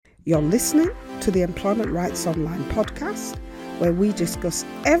You're listening to the Employment Rights Online podcast, where we discuss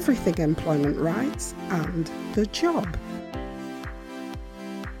everything employment rights and the job.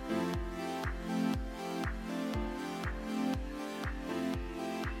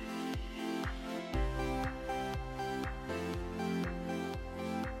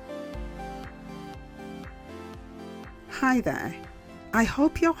 Hi there. I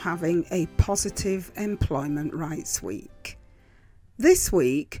hope you're having a positive Employment Rights Week. This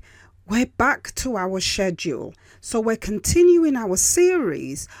week, we're back to our schedule, so we're continuing our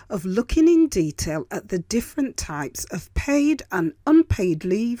series of looking in detail at the different types of paid and unpaid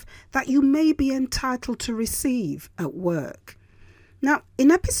leave that you may be entitled to receive at work. Now,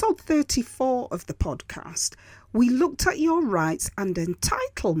 in episode 34 of the podcast, we looked at your rights and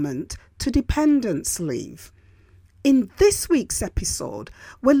entitlement to dependence leave. In this week's episode,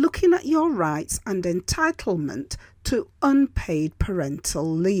 we're looking at your rights and entitlement to unpaid parental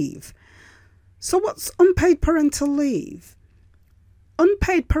leave. So what's unpaid parental leave?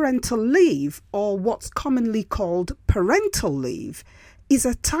 Unpaid parental leave, or what's commonly called parental leave, is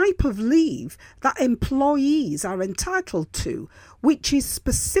a type of leave that employees are entitled to, which is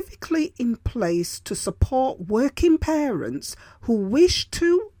specifically in place to support working parents who wish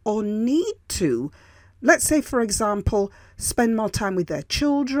to or need to, let's say, for example, spend more time with their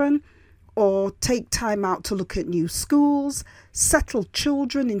children, or take time out to look at new schools, settle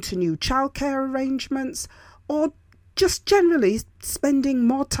children into new childcare arrangements, or just generally spending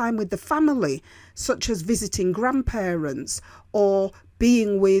more time with the family, such as visiting grandparents, or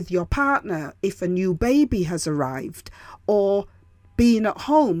being with your partner if a new baby has arrived, or being at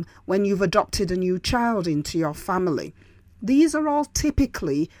home when you've adopted a new child into your family. These are all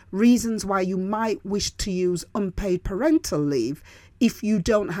typically reasons why you might wish to use unpaid parental leave if you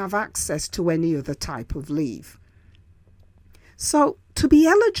don't have access to any other type of leave. So, to be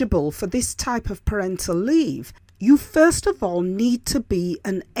eligible for this type of parental leave, you first of all need to be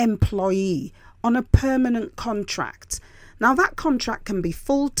an employee on a permanent contract. Now, that contract can be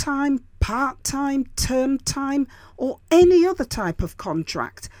full-time, part-time, term time, or any other type of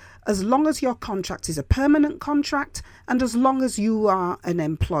contract, as long as your contract is a permanent contract and as long as you are an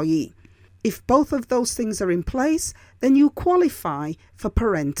employee. If both of those things are in place, then you qualify for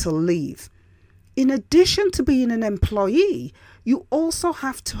parental leave. In addition to being an employee, you also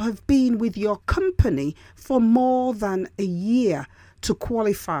have to have been with your company for more than a year to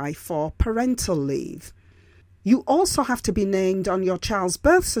qualify for parental leave. You also have to be named on your child's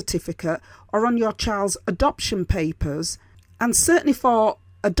birth certificate or on your child's adoption papers, and certainly for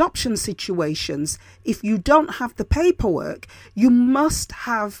adoption situations, if you don't have the paperwork, you must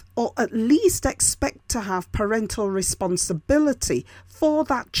have, or at least expect to have, parental responsibility for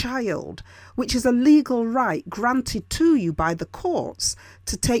that child, which is a legal right granted to you by the courts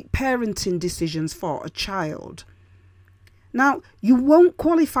to take parenting decisions for a child. Now, you won't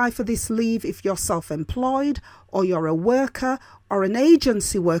qualify for this leave if you're self-employed, or you're a worker or an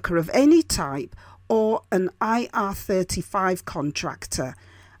agency worker of any type, or an IR35 contractor.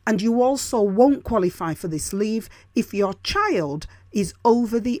 And you also won't qualify for this leave if your child is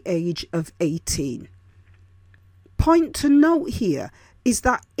over the age of 18. Point to note here is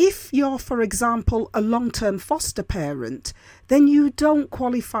that if you're, for example, a long-term foster parent, then you don't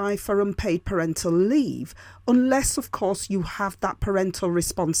qualify for unpaid parental leave unless, of course, you have that parental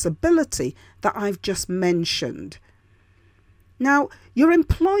responsibility that I've just mentioned. Now, your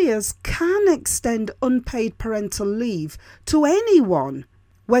employers can extend unpaid parental leave to anyone,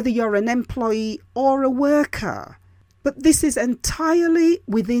 whether you're an employee or a worker. But this is entirely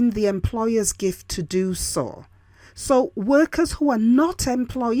within the employer's gift to do so. So workers who are not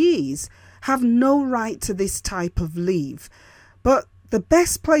employees have no right to this type of leave. But the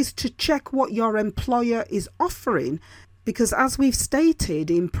best place to check what your employer is offering, because as we've stated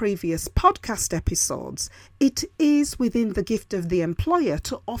in previous podcast episodes, it is within the gift of the employer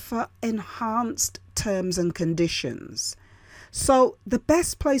to offer enhanced terms and conditions. So the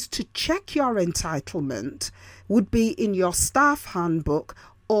best place to check your entitlement would be in your staff handbook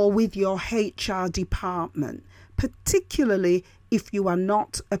or with your HR department, particularly if you are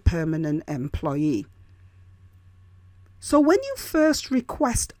not a permanent employee. So when you first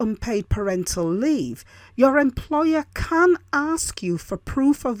request unpaid parental leave, your employer can ask you for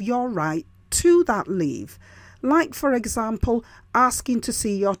proof of your right to that leave, like, for example, asking to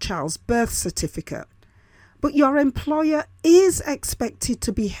see your child's birth certificate. But your employer is expected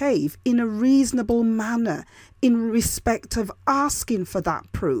to behave in a reasonable manner in respect of asking for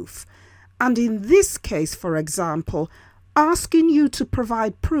that proof. And in this case, for example, asking you to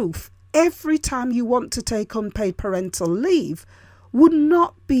provide proof every time you want to take unpaid parental leave would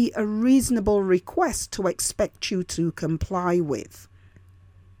not be a reasonable request to expect you to comply with.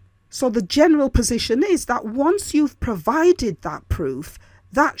 So the general position is that once you've provided that proof,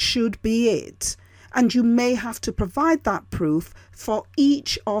 that should be it. And you may have to provide that proof for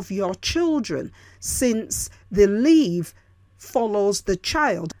each of your children, since the leave follows the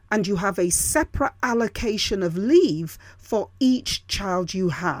child and you have a separate allocation of leave for each child you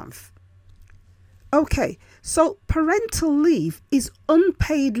have. Okay, so parental leave is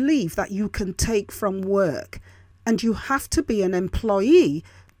unpaid leave that you can take from work, and you have to be an employee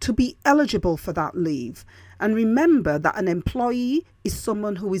to be eligible for that leave. And remember that an employee is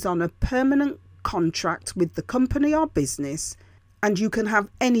someone who is on a permanent contract with the company or business, and you can have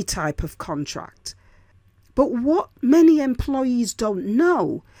any type of contract. But what many employees don't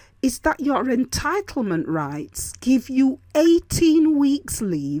know is that your entitlement rights give you 18 weeks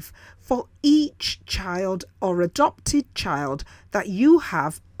leave for each child or adopted child that you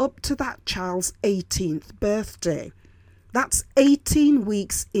have up to that child's 18th birthday. That's 18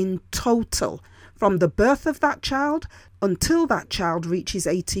 weeks in total, from the birth of that child until that child reaches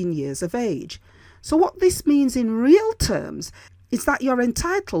 18 years of age. So what this means in real terms is that you're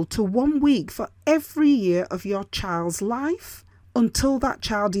entitled to 1 week for every year of your child's life until that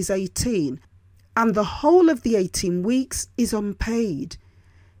child is 18, and the whole of the 18 weeks is unpaid.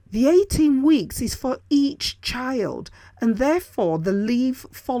 The 18 weeks is for each child, and therefore the leave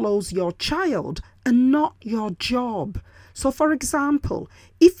follows your child and not your job. So for example,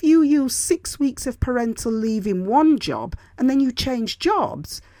 if you use 6 weeks of parental leave in one job and then you change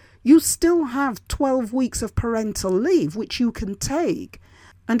jobs, you still have 12 weeks of parental leave which you can take.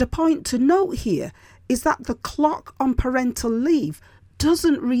 And a point to note here is that the clock on parental leave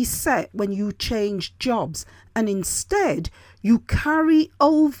doesn't reset when you change jobs, and instead you carry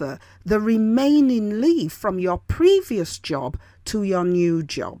over the remaining leave from your previous job to your new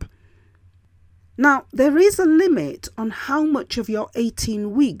job. Now, there is a limit on how much of your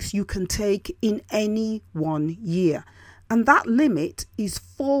 18 weeks you can take in any 1 year, and that limit is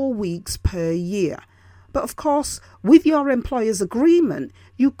 4 weeks per year. But of course, with your employer's agreement,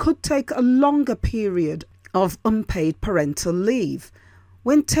 you could take a longer period of unpaid parental leave.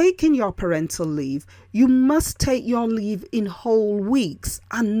 When taking your parental leave, you must take your leave in whole weeks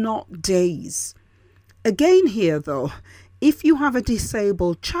and not days. Again here though, if you have a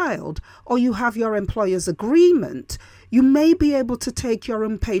disabled child or you have your employer's agreement, you may be able to take your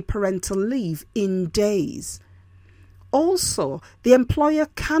unpaid parental leave in days. Also, the employer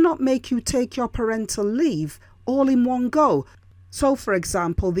cannot make you take your parental leave all in one go. So, for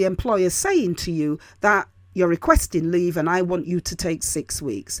example, the employer is saying to you that you're requesting leave and I want you to take 6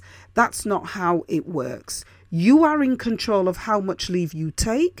 weeks. That's not how it works. You are in control of how much leave you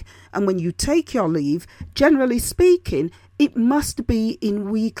take, and when you take your leave, generally speaking, it must be in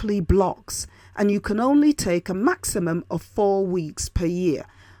weekly blocks, and you can only take a maximum of 4 weeks per year.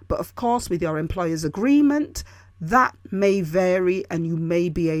 But of course, with your employer's agreement, that may vary and you may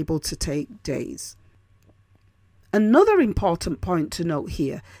be able to take days. Another important point to note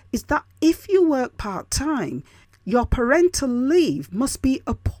here is that if you work part-time, your parental leave must be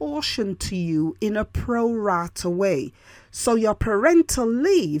apportioned to you in a pro rata way. So your parental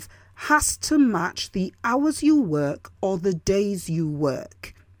leave has to match the hours you work or the days you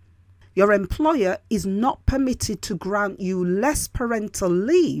work. Your employer is not permitted to grant you less parental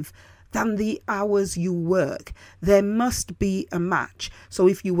leave than the hours you work. There must be a match. So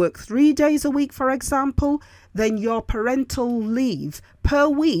if you work 3 days a week, for example, then your parental leave per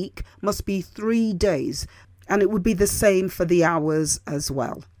week must be 3 days. And it would be the same for the hours as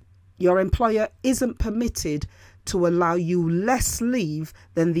well. Your employer isn't permitted to allow you less leave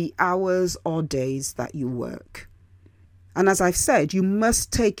than the hours or days that you work. And as I've said, you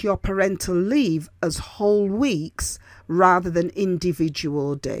must take your parental leave as whole weeks rather than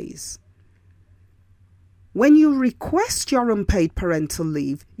individual days. When you request your unpaid parental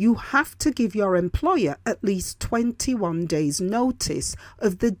leave, you have to give your employer at least 21 days notice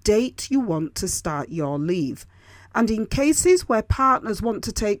of the date you want to start your leave. And in cases where partners want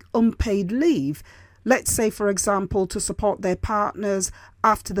to take unpaid leave, let's say, for example, to support their partners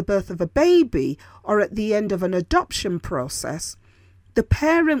after the birth of a baby or at the end of an adoption process, the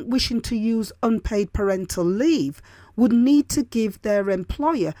parent wishing to use unpaid parental leave would need to give their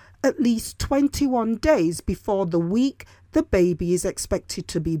employer at least 21 days before the week the baby is expected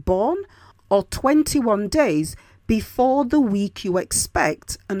to be born, or 21 days before the week you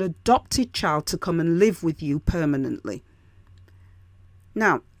expect an adopted child to come and live with you permanently.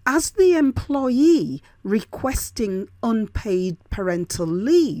 Now, as the employee requesting unpaid parental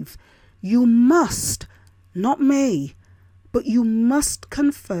leave, you must, not may, but you must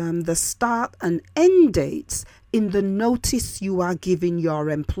confirm the start and end dates in the notice you are giving your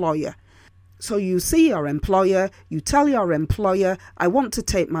employer. So you see your employer, you tell your employer, I want to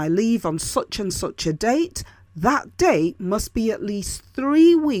take my leave on such and such a date. That date must be at least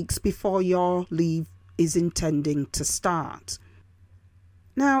 3 weeks before your leave is intending to start.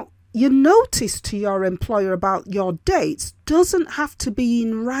 Now, your notice to your employer about your dates doesn't have to be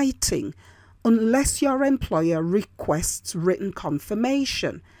in writing unless your employer requests written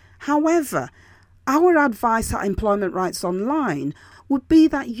confirmation. However, our advice at Employment Rights Online would be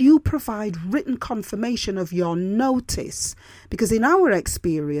that you provide written confirmation of your notice, because in our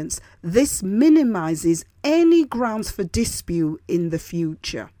experience, this minimises any grounds for dispute in the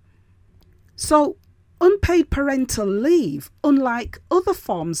future. So, unpaid parental leave, unlike other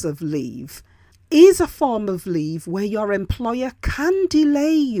forms of leave, is a form of leave where your employer can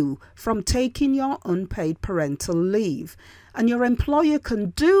delay you from taking your unpaid parental leave. And your employer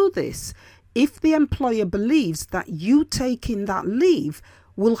can do this if the employer believes that you taking that leave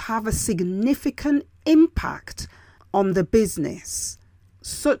will have a significant impact on the business,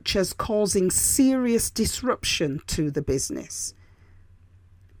 such as causing serious disruption to the business.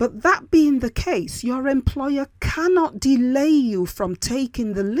 But that being the case, your employer cannot delay you from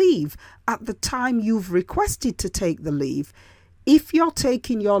taking the leave at the time you've requested to take the leave if you're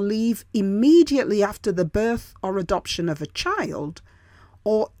taking your leave immediately after the birth or adoption of a child,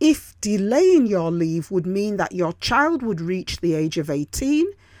 or if delaying your leave would mean that your child would reach the age of 18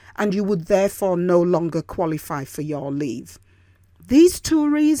 and you would therefore no longer qualify for your leave. These two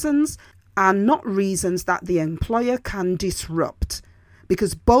reasons are not reasons that the employer can disrupt,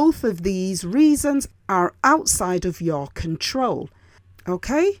 because both of these reasons are outside of your control.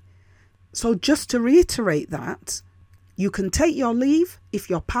 Okay? So just to reiterate that, you can take your leave if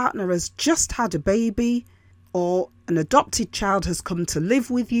your partner has just had a baby, or an adopted child has come to live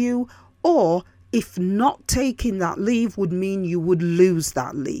with you, or if not taking that leave would mean you would lose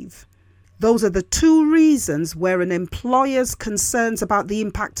that leave. Those are the two reasons where an employer's concerns about the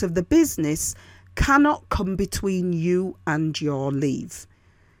impact of the business cannot come between you and your leave.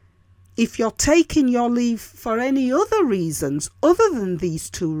 If you're taking your leave for any other reasons other than these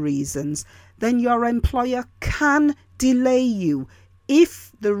two reasons, then your employer can delay you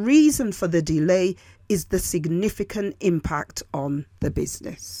if the reason for the delay is the significant impact on the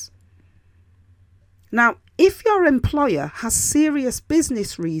business. Now, if your employer has serious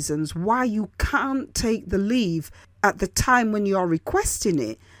business reasons why you can't take the leave at the time when you're requesting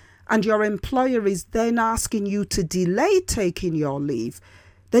it, and your employer is then asking you to delay taking your leave,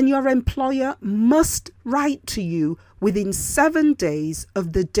 then your employer must write to you within 7 days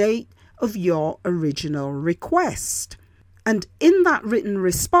of the date of your original request. And in that written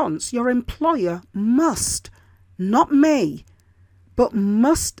response, your employer must, not may, but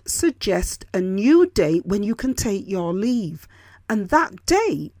must suggest a new date when you can take your leave. And that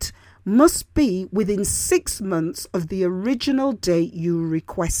date must be within 6 months of the original date you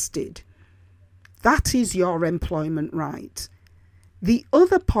requested. That is your employment right. The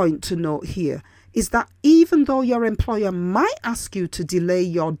other point to note here is that even though your employer might ask you to delay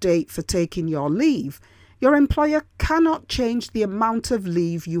your date for taking your leave, your employer cannot change the amount of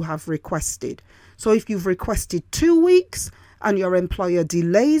leave you have requested. So if you've requested 2 weeks and your employer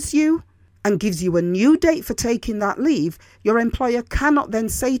delays you and gives you a new date for taking that leave, your employer cannot then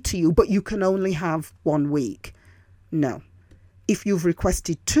say to you, but you can only have 1 week. No. If you've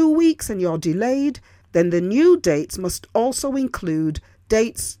requested 2 weeks and you're delayed, then the new dates must also include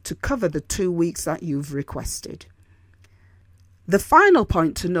dates to cover the 2 weeks that you've requested. The final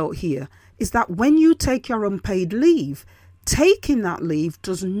point to note here is that when you take your unpaid leave, taking that leave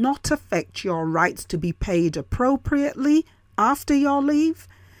does not affect your rights to be paid appropriately after your leave.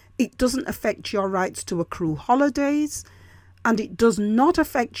 It doesn't affect your rights to accrue holidays, and it does not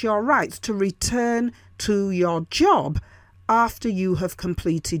affect your rights to return to your job after you have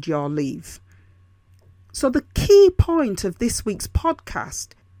completed your leave. So the key point of this week's podcast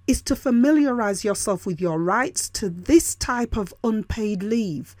is to familiarise yourself with your rights to this type of unpaid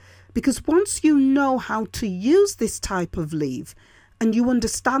leave, because once you know how to use this type of leave and you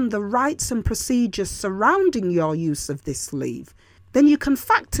understand the rights and procedures surrounding your use of this leave, then you can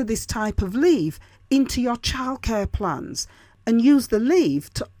factor this type of leave into your childcare plans and use the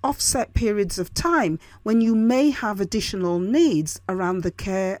leave to offset periods of time when you may have additional needs around the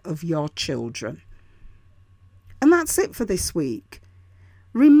care of your children. And that's it for this week.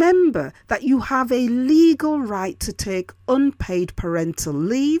 Remember that you have a legal right to take unpaid parental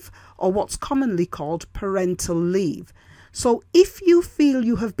leave, or what's commonly called parental leave. So if you feel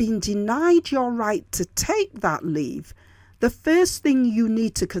you have been denied your right to take that leave, the first thing you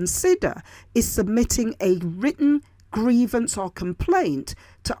need to consider is submitting a written grievance or complaint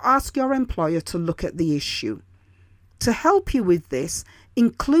to ask your employer to look at the issue. To help you with this,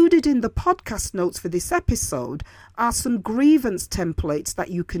 included in the podcast notes for this episode are some grievance templates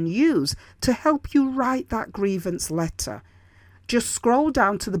that you can use to help you write that grievance letter. Just scroll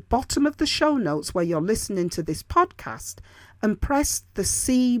down to the bottom of the show notes where you're listening to this podcast and press the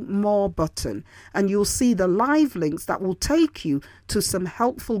See More button, and you'll see the live links that will take you to some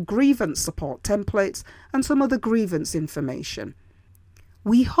helpful grievance support templates and some other grievance information.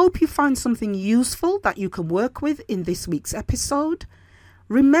 We hope you find something useful that you can work with in this week's episode.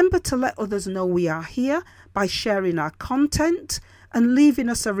 Remember to let others know we are here by sharing our content and leaving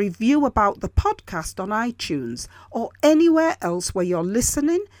us a review about the podcast on iTunes or anywhere else where you're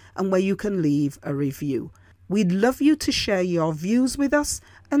listening and where you can leave a review. We'd love you to share your views with us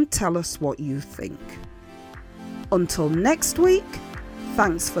and tell us what you think. Until next week,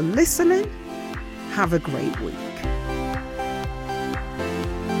 thanks for listening. Have a great week.